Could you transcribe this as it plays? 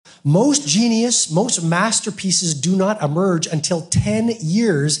Most masterpieces do not emerge until 10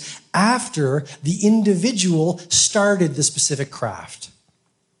 years after the individual started the specific craft.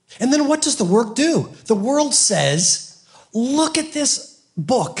 And then what does the work do? The world says, look at this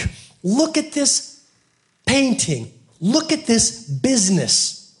book, look at this painting, look at this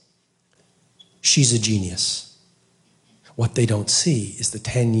business. She's a genius. What they don't see is the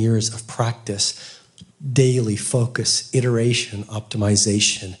 10 years of practice, daily focus, iteration,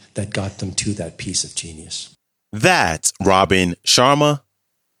 optimization that got them to that piece of genius. That's Robin Sharma,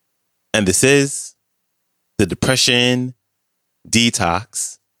 and this is the Depression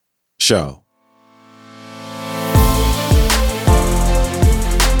Detox Show.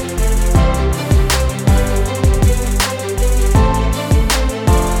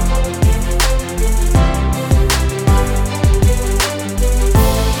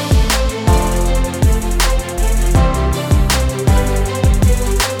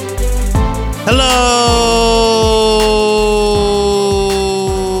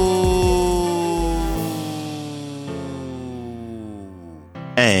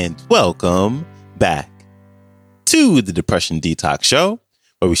 And welcome back to the Depression Detox Show,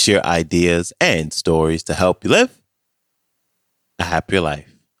 where we share ideas and stories to help you live a happier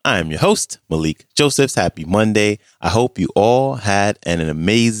life. I am your host, Malik Josephs. Happy Monday. I hope you all had an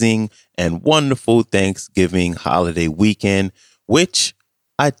amazing and wonderful Thanksgiving holiday weekend, which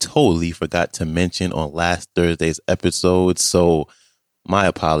I totally forgot to mention on last Thursday's episode. So my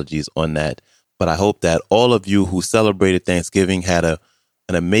apologies on that. But I hope that all of you who celebrated Thanksgiving had an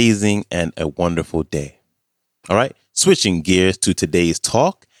amazing and a wonderful day. All right. Switching gears to today's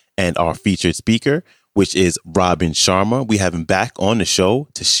talk and our featured speaker, which is Robin Sharma. We have him back on the show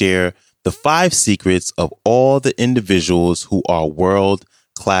to share the 5 secrets of all the individuals who are world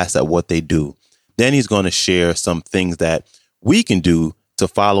class at what they do. Then he's going to share some things that we can do to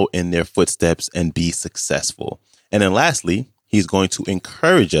follow in their footsteps and be successful. And then lastly, he's going to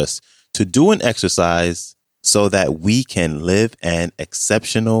encourage us to do an exercise so that we can live an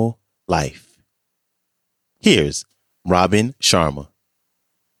exceptional life. Here's Robin Sharma.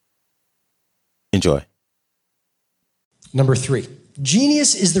 Enjoy. Number 3,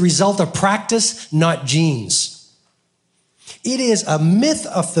 genius is the result of practice, not genes. It is a myth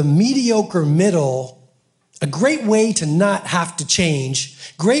of the mediocre middle, a great way to not have to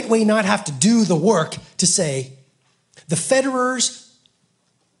change, great way not have to do the work to say, the Federers,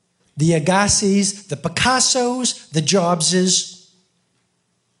 the Agassis, the Picassos, the Jobses,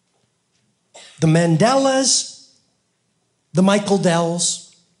 the Mandelas, the Michael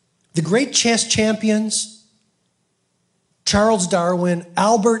Dells, the great chess champions, Charles Darwin,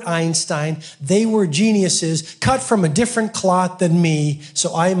 Albert Einstein, they were geniuses cut from a different cloth than me,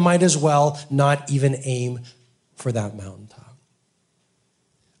 so I might as well not even aim for that mountaintop.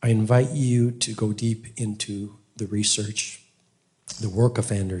 I invite you to go deep into the research, the work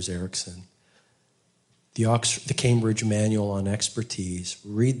of Anders Ericsson, the Cambridge Manual on Expertise.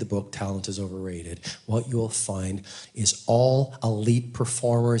 Read the book, Talent is Overrated. What you will find is all elite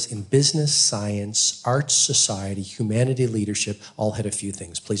performers in business, science, arts, society, humanity, leadership, all had a few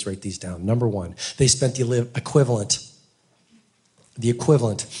things. Please write these down. Number 1, they spent the equivalent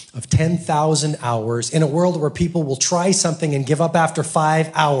of 10,000 hours in a world where people will try something and give up after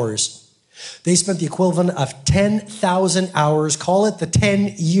 5 hours. They spent the equivalent of 10,000 hours, call it the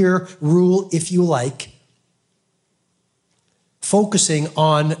 10-year rule if you like, focusing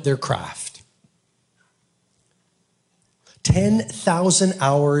on their craft. 10,000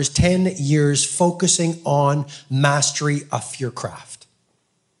 hours, 10 years focusing on mastery of your craft.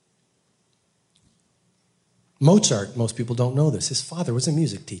 Mozart, most people don't know this, his father was a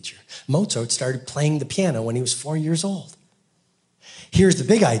music teacher. Mozart started playing the piano when he was 4 years old. Here's the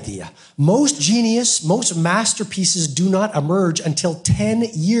big idea. Most masterpieces do not emerge until 10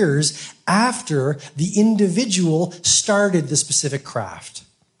 years after the individual started the specific craft.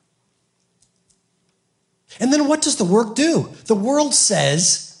 And then what does the work do? The world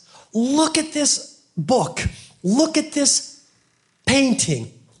says, look at this book, look at this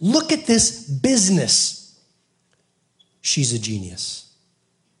painting, look at this business. She's a genius.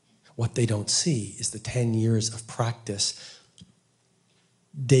 What they don't see is the 10 years of practice,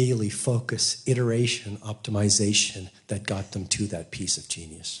 daily focus, iteration, optimization that got them to that piece of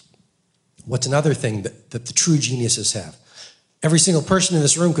genius. What's another thing that the true geniuses have? Every single person in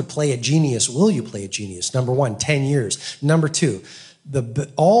this room could play a genius. Will you play a genius? Number 1, 10 years. Number 2,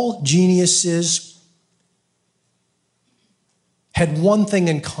 all geniuses had one thing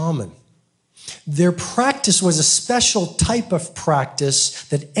in common. Their practice was a special type of practice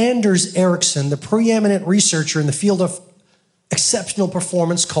that Anders Ericsson, the preeminent researcher in the field of exceptional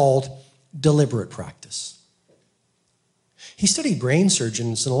performance called deliberate practice. He studied brain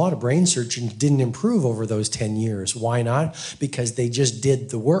surgeons, and a lot of brain surgeons didn't improve over those 10 years. Why not? Because they just did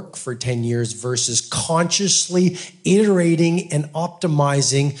the work for 10 years versus consciously iterating and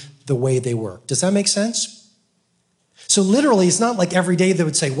optimizing the way they work. Does that make sense? So literally, it's not like every day they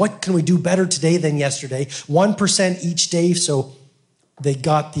would say, what can we do better today than yesterday? 1% each day, so they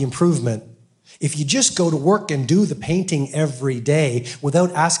got the improvement. If you just go to work and do the painting every day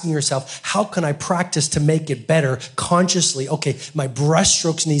without asking yourself, how can I practice to make it better consciously? Okay, my brush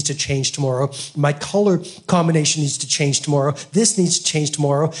strokes needs to change tomorrow. My color combination needs to change tomorrow. This needs to change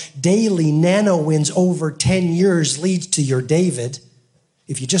tomorrow. Daily nano wins over 10 years leads to your David.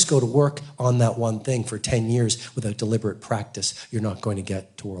 If you just go to work on that one thing for 10 years without deliberate practice, you're not going to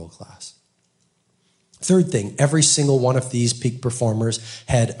get to world class. Third thing, every single one of these peak performers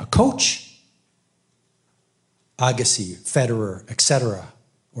had a coach, Agassi, Federer, etc.,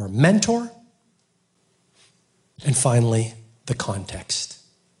 or a mentor. And finally, the context.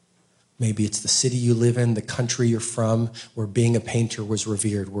 Maybe it's the city you live in, the country you're from, where being a painter was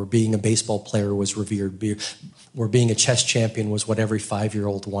revered, where being a baseball player was revered, where being a chess champion was what every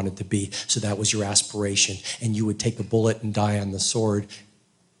 5-year-old wanted to be. So that was your aspiration. And you would take a bullet and die on the sword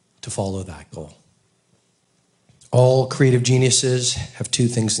to follow that goal. All creative geniuses have two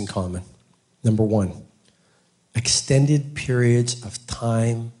things in common. Number one, extended periods of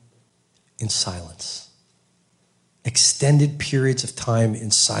time in silence. Extended periods of time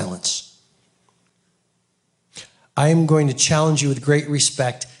in silence. I am going to challenge you with great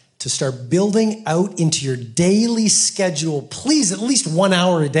respect to start building out into your daily schedule, please, at least 1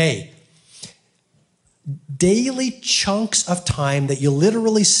 hour a day. Daily chunks of time that you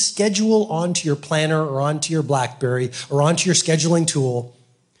literally schedule onto your planner or onto your BlackBerry or onto your scheduling tool.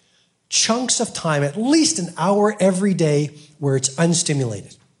 Chunks of time, at least an hour every day, where it's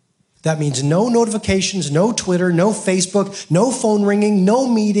unstimulated. That means no notifications, no Twitter, no Facebook, no phone ringing, no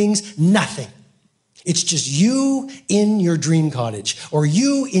meetings, nothing. It's just you in your dream cottage, or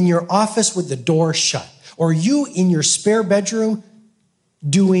you in your office with the door shut, or you in your spare bedroom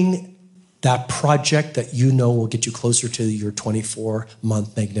doing that project that you know will get you closer to your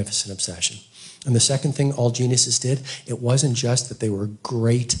 24-month magnificent obsession. And the second thing all geniuses did, it wasn't just that they were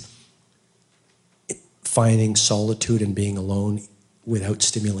great finding solitude and being alone without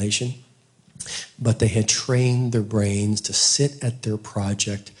stimulation, but they had trained their brains to sit at their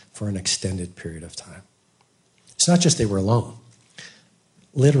project for an extended period of time. It's not just they were alone.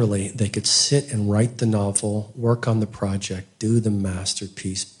 Literally, they could sit and write the novel, work on the project, do the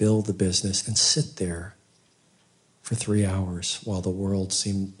masterpiece, build the business, and sit there for 3 hours while the world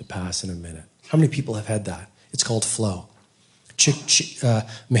seemed to pass in a minute. How many people have had that? It's called flow.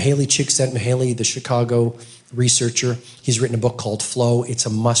 Mihaly Csikszentmihalyi, the Chicago researcher, he's written a book called Flow. It's a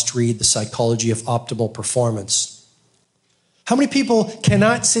must-read, The Psychology of Optimal Performance. How many people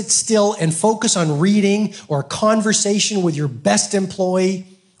cannot sit still and focus on reading or a conversation with your best employee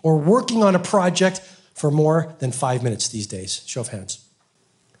or working on a project for more than 5 minutes these days? Show of hands.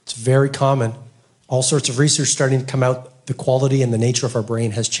 It's very common. All sorts of research starting to come out. The quality and the nature of our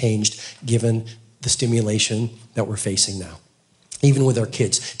brain has changed given the stimulation that we're facing now. Even with our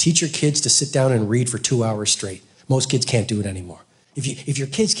kids. Teach your kids to sit down and read for 2 hours straight. Most kids can't do it anymore. If your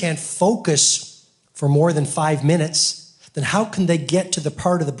kids can't focus for more than 5 minutes, then how can they get to the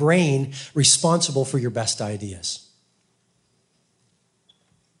part of the brain responsible for your best ideas?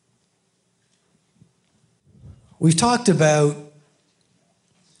 We've talked about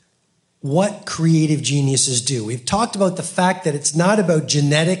what creative geniuses do. We've talked about the fact that it's not about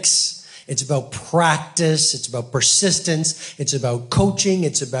genetics. It's about practice, it's about persistence, it's about coaching,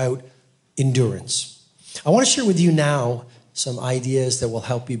 it's about endurance. I want to share with you now some ideas that will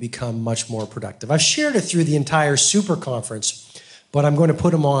help you become much more productive. I've shared it through the entire super conference, but I'm going to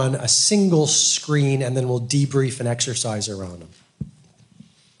put them on a single screen and then we'll debrief and exercise around them.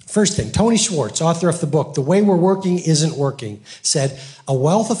 First thing, Tony Schwartz, author of the book, The Way We're Working Isn't Working, said, a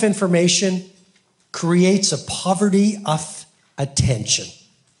wealth of information creates a poverty of attention.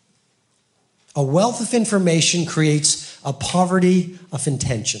 A wealth of information creates a poverty of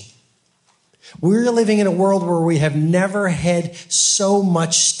intention. We're living in a world where we have never had so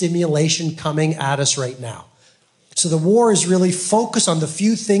much stimulation coming at us right now. So the war is really focused on the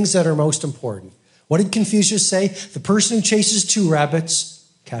few things that are most important. What did Confucius say? The person who chases 2 rabbits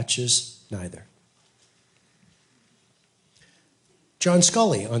catches neither. John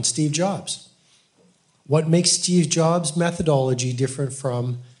Scully on Steve Jobs. What makes Steve Jobs' methodology different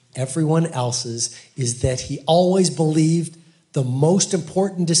from everyone else's is that he always believed the most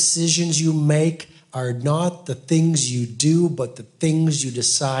important decisions you make are not the things you do, but the things you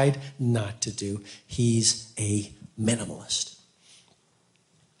decide not to do. He's a minimalist.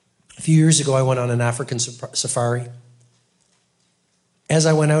 A few years ago, I went on an African safari. As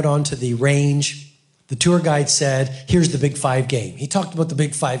I went out onto the range, the tour guide said, here's the big 5 game. He talked about the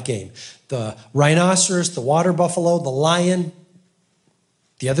big 5 game. The rhinoceros, the water buffalo, the lion,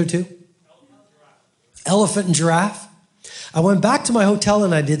 the other 2? Elephant and giraffe. I went back to my hotel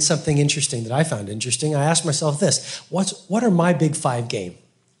and I did something interesting that I found interesting. I asked myself this, what are my big 5 game?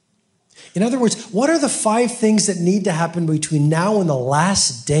 In other words, what are the 5 things that need to happen between now and the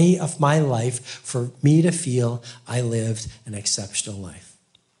last day of my life for me to feel I lived an exceptional life?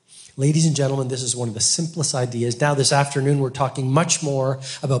 Ladies and gentlemen, this is one of the simplest ideas. Now this afternoon, we're talking much more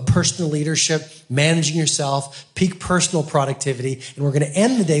about personal leadership, managing yourself, peak personal productivity, and we're going to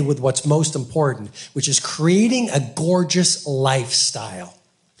end the day with what's most important, which is creating a gorgeous lifestyle.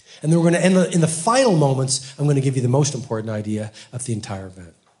 And then we're going to end in the final moments, I'm going to give you the most important idea of the entire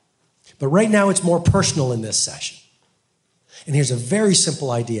event. But right now, it's more personal in this session. And here's a very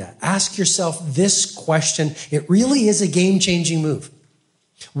simple idea. Ask yourself this question. It really is a game-changing move.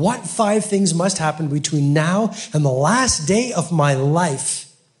 What 5 things must happen between now and the last day of my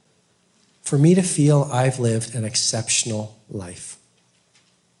life for me to feel I've lived an exceptional life?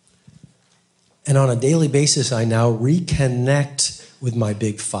 And on a daily basis, I now reconnect with my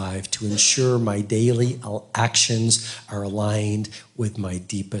big 5 to ensure my daily actions are aligned with my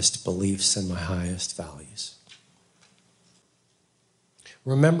deepest beliefs and my highest values.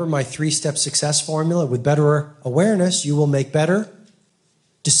 Remember my 3-step success formula. With better awareness, you will make better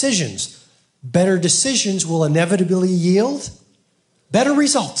decisions. Better decisions will inevitably yield better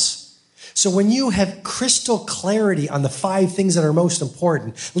results. So when you have crystal clarity on the 5 things that are most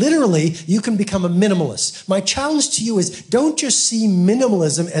important, literally, you can become a minimalist. My challenge to you is don't just see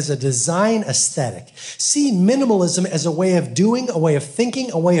minimalism as a design aesthetic. See minimalism as a way of doing, a way of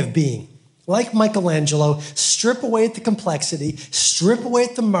thinking, a way of being. Like Michelangelo, strip away at the complexity, strip away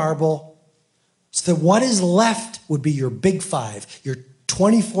at the marble, so that what is left would be your big 5, your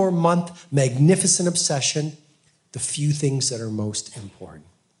 24-month magnificent obsession, the few things that are most important.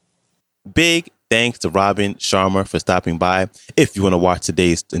 Big thanks to Robin Sharma for stopping by. If you want to watch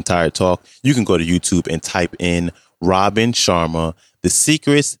today's entire talk, you can go to YouTube and type in Robin Sharma, the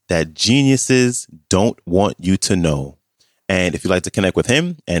secrets that geniuses don't want you to know. And if you'd like to connect with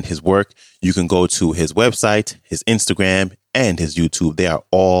him and his work, you can go to his website, his Instagram, and his YouTube. They are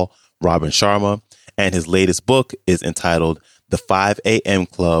all Robin Sharma. And his latest book is entitled The 5 a.m.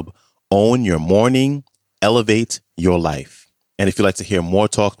 Club, Own Your Morning, Elevate Your Life. And if you'd like to hear more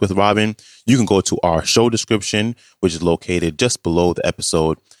talks with Robin, you can go to our show description, which is located just below the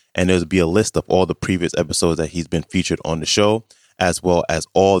episode. And there'll be a list of all the previous episodes that he's been featured on the show, as well as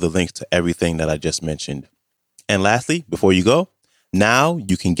all the links to everything that I just mentioned. And lastly, before you go, now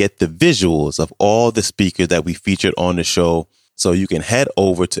you can get the visuals of all the speakers that we featured on the show. So you can head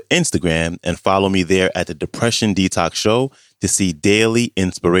over to Instagram and follow me there at the Depression Detox Show to see daily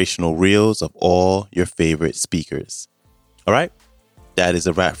inspirational reels of all your favorite speakers. All right, that is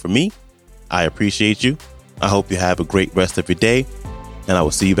a wrap for me. I appreciate you. I hope you have a great rest of your day, and I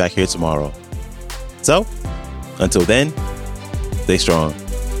will see you back here tomorrow. So, until then, stay strong.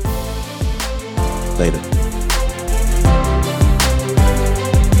 Later.